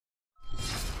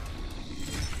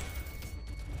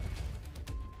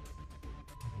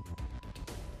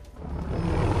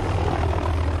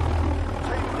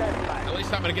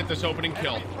I'm gonna get this opening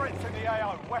kill.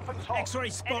 X-ray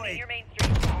spotted.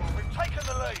 We've taken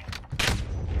the lead.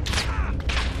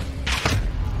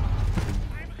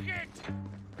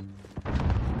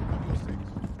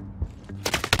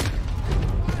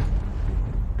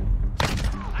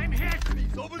 I'm hit.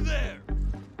 He's over there.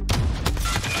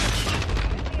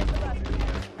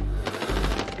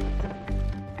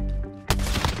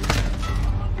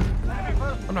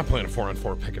 I'm not playing a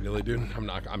 4-on-4 Piccadilly, dude.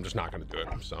 I'm just not gonna do it.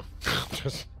 So,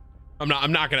 I'm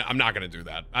not gonna do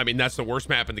that. I mean, that's the worst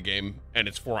map in the game, and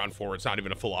it's 4-on-4. It's not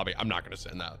even a full lobby. I'm not gonna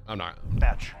send that. I'm not.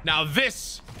 Now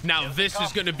this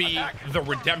is gonna be the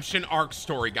redemption arc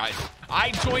story, guys.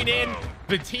 I join in.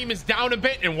 The team is down a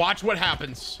bit, and watch what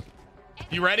happens.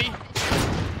 You ready?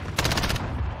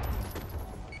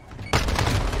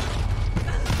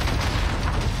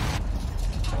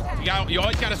 You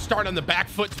always got to start on the back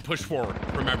foot to push forward.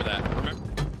 Remember that. Remember.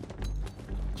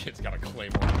 Kid's got a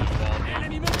Claymore.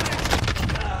 I'm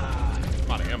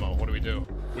out of ammo. What do we do?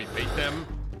 We bait them.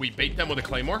 We bait them with a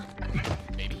Claymore?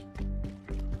 Maybe.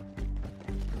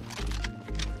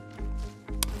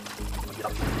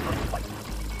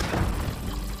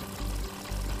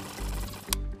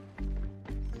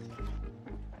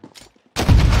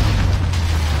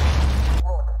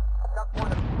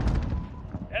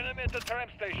 Enemy at the tram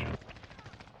station.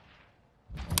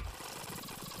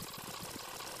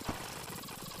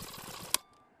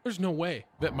 There's no way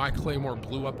that my Claymore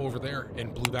blew up over there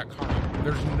and blew that car up.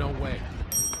 There's no way.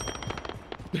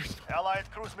 Allied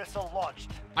cruise missile launched.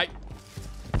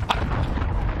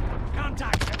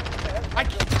 Contact. I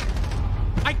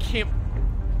can't.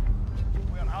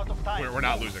 We are out of time. We're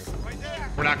not losing.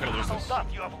 We're not gonna lose this.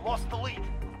 You have lost the lead.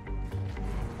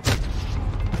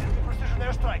 Precision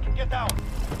airstrike. Get down.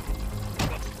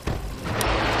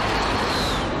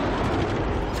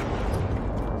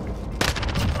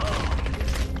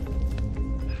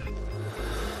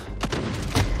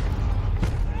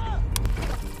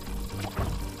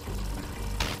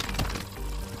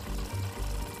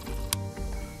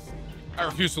 I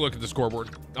refuse to look at the scoreboard.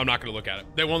 I'm not gonna look at it.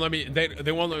 They won't let me.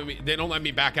 They won't let me. They don't let me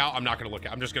back out. I'm not gonna look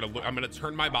at. I'm just gonna look. I'm gonna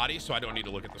turn my body so I don't need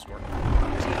to look at the score.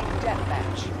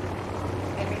 Deathmatch.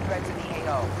 Enemy threats in the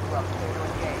AO. Well, clear to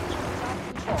engage.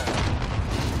 Control.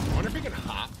 I wonder if he can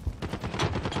hop.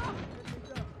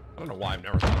 I don't know why I've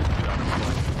never thought to do that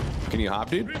before. Can you hop,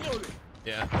 dude?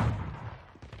 Yeah.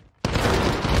 Bro,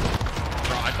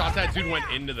 I thought that dude went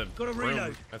into the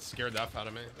room. That scared the F out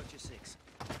of me.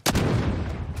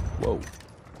 Whoa.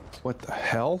 What the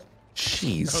hell?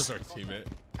 Jeez. That was our teammate.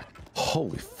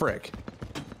 Holy frick.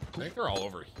 I think they're all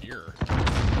over here.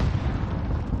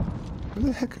 Who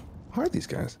the heck are these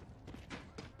guys?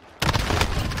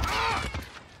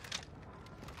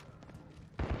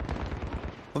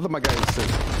 Look at my guy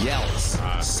who yells,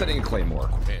 setting a Claymore.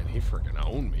 Man, he freaking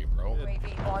owned me, bro.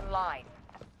 UAV online.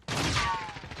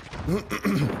 Did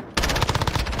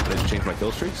I change my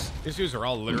kill streaks? These dudes are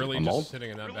all literally I'm just old. sitting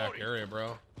in that back area,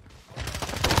 bro.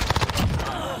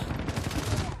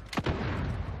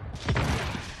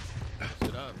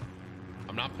 Sit up.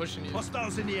 I'm not pushing you.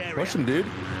 Hostiles in the area. Push him, dude.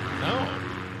 No.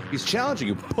 He's challenging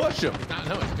you. Push him.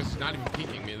 No, it's because he's not even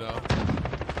peeking me, though.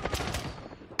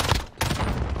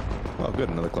 Oh, good.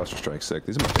 Another cluster strike. Sick.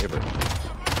 These are my favorite.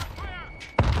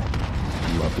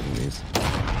 Love getting these.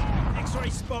 X-ray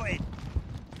spotted.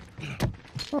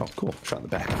 Oh, cool. Shot in the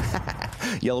back.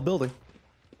 Yellow building.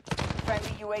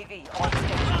 Friendly UAV on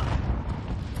station.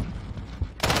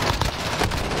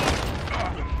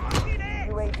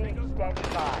 UAV standing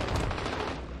by.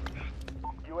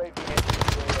 UAV entering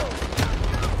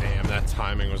Damn, that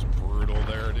timing was brutal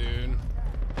there, dude.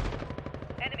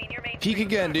 Enemy near main. Peek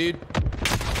again, dude.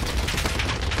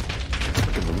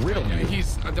 Freaking riddle me.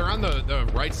 They're on the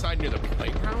right side near the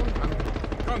playground.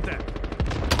 Contact.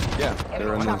 Yeah,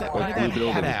 they're in the Why did blue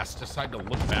that building. badass decide to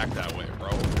look back that way, bro?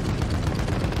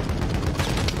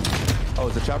 Oh,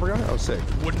 is the chopper guy? Oh, sick.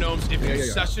 Wood Gnomes, if you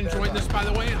Yeah. session join this, by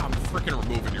the way, I'm freaking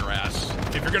removing your ass.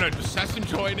 If you're gonna session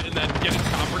join and then get a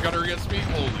chopper gunner against me,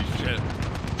 holy shit.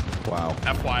 Wow.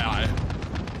 FYI.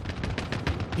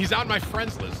 He's on my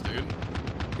friends list, dude.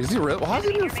 Is he real? Well, how's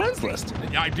he in your friends list?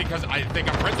 Yeah, because I think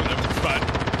I'm friends with him, but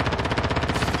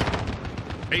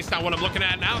based on what I'm looking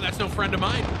at now, that's no friend of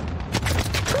mine.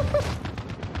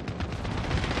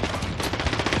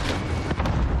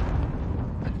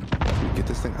 Get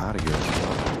this thing out of here.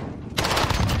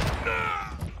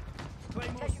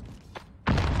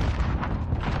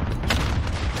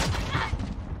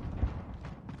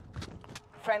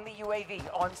 Friendly UAV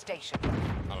on station.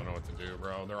 I don't know what to do,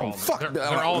 bro. They're all, fuck.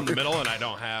 they're all in the middle, and I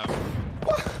don't have.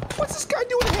 What? What's this guy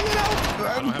doing hanging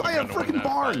out by a freaking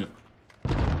barn?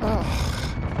 Oh.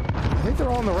 I think they're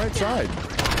all on the right side.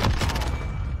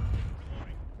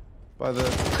 By the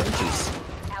trenches.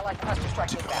 Allied cluster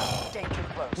strike inbound. Danger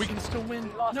close. We can still win.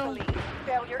 We lost the No. lead.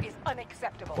 Failure is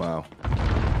unacceptable. Wow.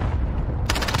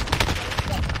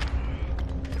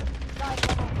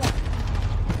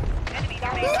 Enemy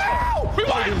remaining. We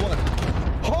won.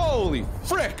 Holy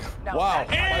frick! No, Wow.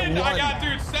 And I I won. got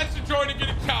dude sets to join and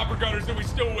getting copper gunners, and we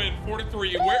still win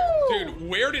 4-3.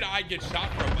 Where did I get shot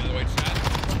from, by the way, chat?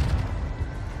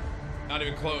 Not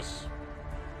even close.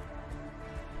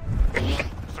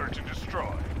 Search and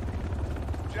destroy.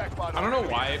 Jackpot. I don't know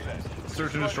why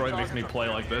search and destroy makes me play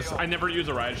like this. I never use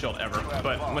a riot shield ever,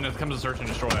 but when it comes to search and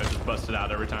destroy, I just bust it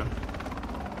out every time.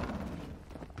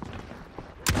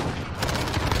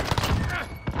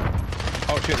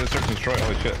 Oh shit, there's search and destroy.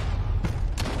 Holy shit.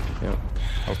 Yep.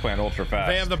 I was playing ultra fast.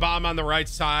 They have the bomb on the right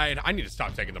side. I need to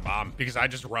stop taking the bomb because I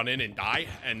just run in and die,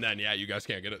 and then yeah, you guys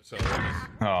can't get it. So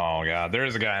Oh god,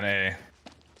 there's a guy in A.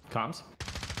 Comms?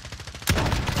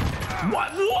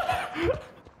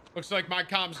 looks like my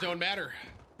comms don't matter.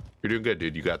 You're doing good,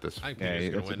 dude. You got this. I think Yeah,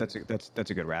 Peter's gonna win. that's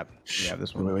a good wrap. Yeah,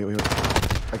 this one. Wait.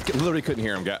 I literally couldn't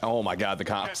hear him. Oh my god, the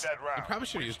cops. That You round. probably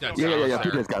should have used that. Yeah. sound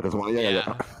Peter's got this one.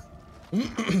 Yeah.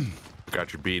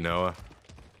 Got your B, Noah.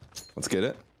 Let's get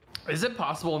it. Is it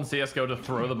possible in CSGO to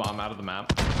throw the bomb out of the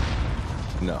map?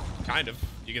 No. Kind of.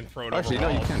 You can throw it Actually, over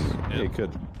no, you walls. can. Yeah, you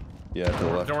could. Yeah, to the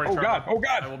left. Don't worry, Oh Trevor. god, oh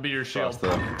god. I will be your shield.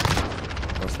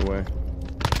 That's the way.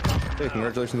 Hey,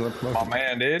 congratulations on the promotion. Oh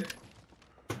man, dude.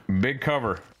 Big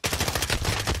cover.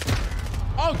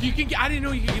 Oh, you can. I didn't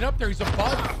know you could get up there. He's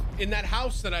above in that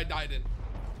house that I died in.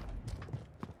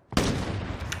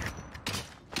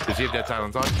 Does he have dead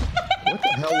silence on? What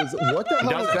the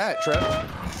hell was that, Trevor?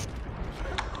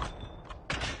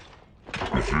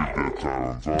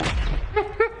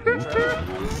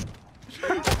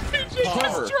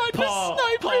 Just tried to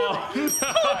snipe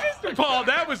him. Paul,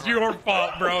 that was your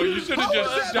fault, bro. You should have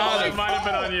just shot That him. might have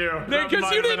been on you.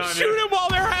 Because you didn't shoot him while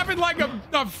they're having like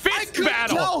a fist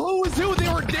battle. Tell who was who.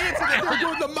 They were dancing. They were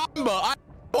doing the mamba.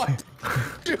 What?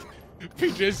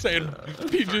 PJ's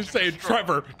saying,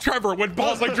 Trevor, when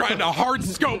Paul's like trying to hard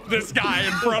scope this guy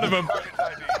in front of him.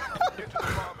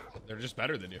 They're just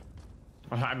better than you.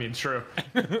 I mean, true.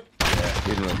 He didn't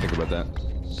really think about that.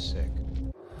 Sick.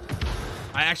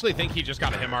 I actually think he just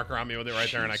got a hit marker on me with it right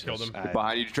there, and I killed him.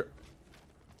 Behind you,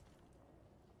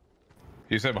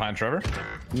 You said behind Trevor?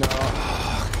 No.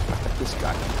 This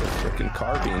guy, the freaking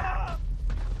carbine.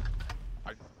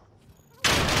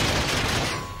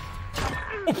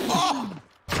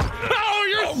 Oh,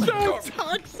 you're so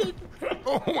toxic.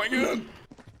 Oh my god.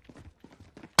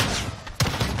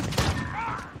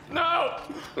 No!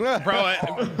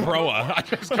 Broa. I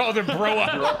just called him Broa.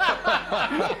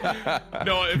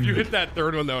 No, if you hit that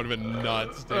third one, that would have been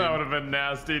nuts, dude. That would have been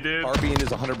nasty, dude. Carbine is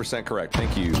 100% correct.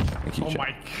 Thank you. Thank you, Oh Chad.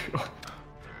 my god.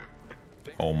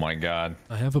 Oh my god.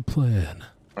 I have a plan.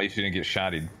 At least you didn't get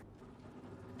shotted.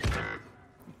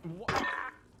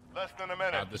 Less than a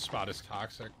minute. God, this spot is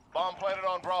toxic. Bomb planted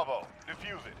on Bravo.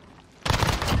 Defuse it.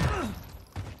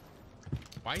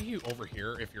 Why are you over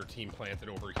here if your team planted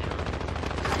over here?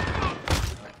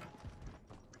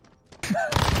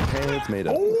 Okay, it's made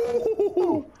up.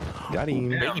 Ooh. Got him.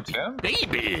 Damn, Tim.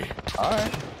 Baby! All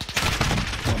right.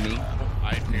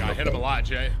 I hit him a lot,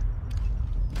 Jay.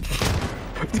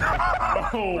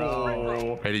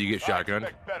 Oh. Hey, did you get shotgun?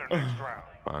 Expect better next round.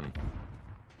 Fun.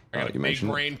 I got a you big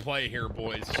mentioned it. brain play here,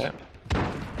 boys.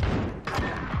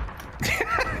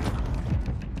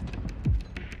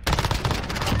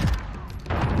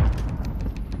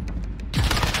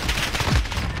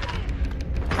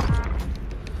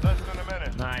 Less than a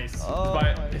minute. Nice. Oh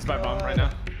He's by bomb right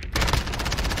now.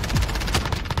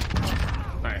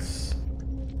 Nice.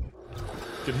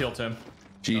 Good heal, Tim.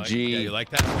 GG. Yeah, you like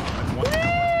that?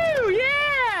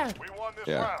 We won this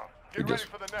Yeah. round. Get We ready just-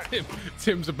 for the next.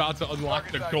 Tim's about to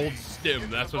unlock the gold stim.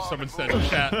 That's what someone said in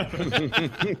chat.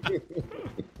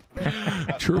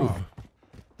 True.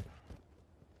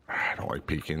 I don't like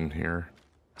peeking here.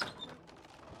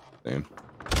 Same.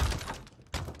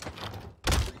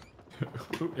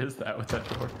 Who is that with that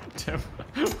door? Tim,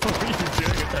 what are you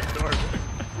doing at that door?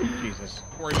 Jesus.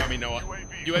 Don't worry about me, Noah.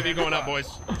 UAV going up, boys.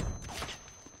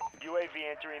 UAV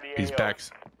entering the He's AO. back.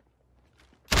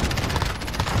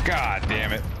 God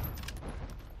damn it.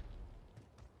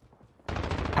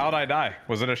 How'd I die?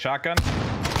 Was it a shotgun?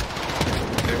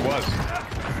 It was.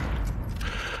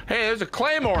 Hey, there's a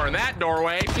Claymore in that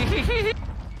doorway.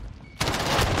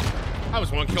 I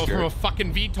was one kill from a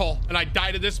fucking VTOL, and I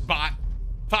died to this bot.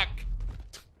 Fuck.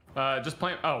 Just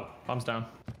plant. Oh, bomb's down.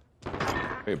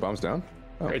 Wait, bomb's down?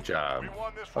 Oh. Great job. We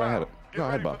won this Oh, I had round. it. Get No,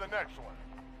 I had ready bomb. for the next one.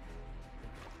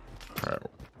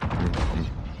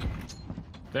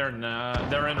 They're not.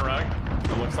 They're in rug.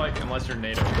 It looks like, unless you're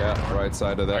native. Yeah, right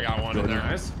side of that. I got one in there.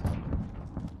 Nice.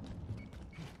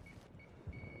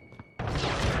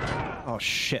 Oh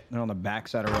shit, they're on the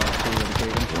backside of rock 2 where the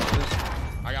cave entrance is.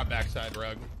 I got backside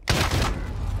rug.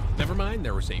 Never mind,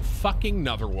 there was a fucking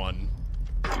another one.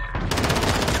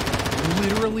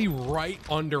 Literally right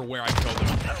under where I killed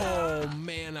him. Oh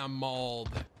man, I'm mauled.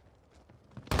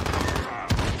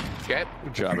 Good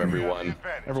job, everyone.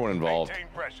 Everyone involved. Maintain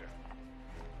pressure.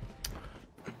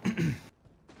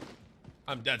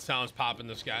 I'm dead silence popping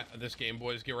this game,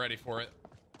 boys. Get ready for it.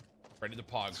 Ready to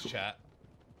pogs, chat.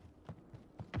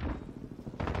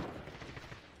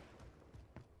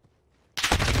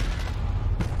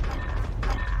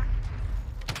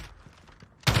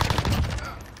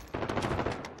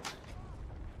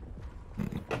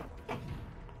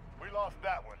 We lost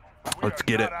that one. Let's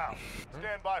get it.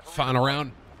 Stand by for Final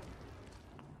round.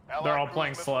 They're all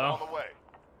playing slow.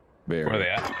 Very. Where are they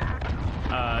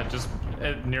at? Just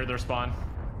near their spawn.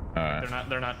 Alright.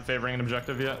 They're not favoring an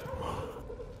objective yet.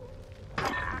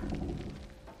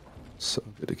 So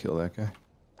good to kill that guy.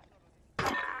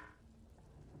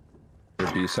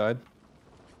 Your B side.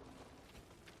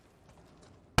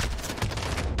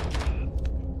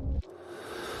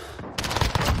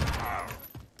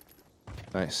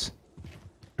 Nice.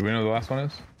 Do we know who the last one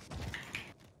is?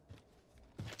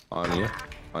 On you.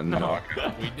 On no.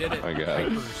 We did it. I got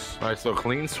it. Nice little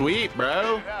clean sweep,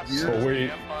 bro.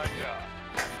 Sweet.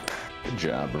 Good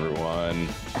job, everyone.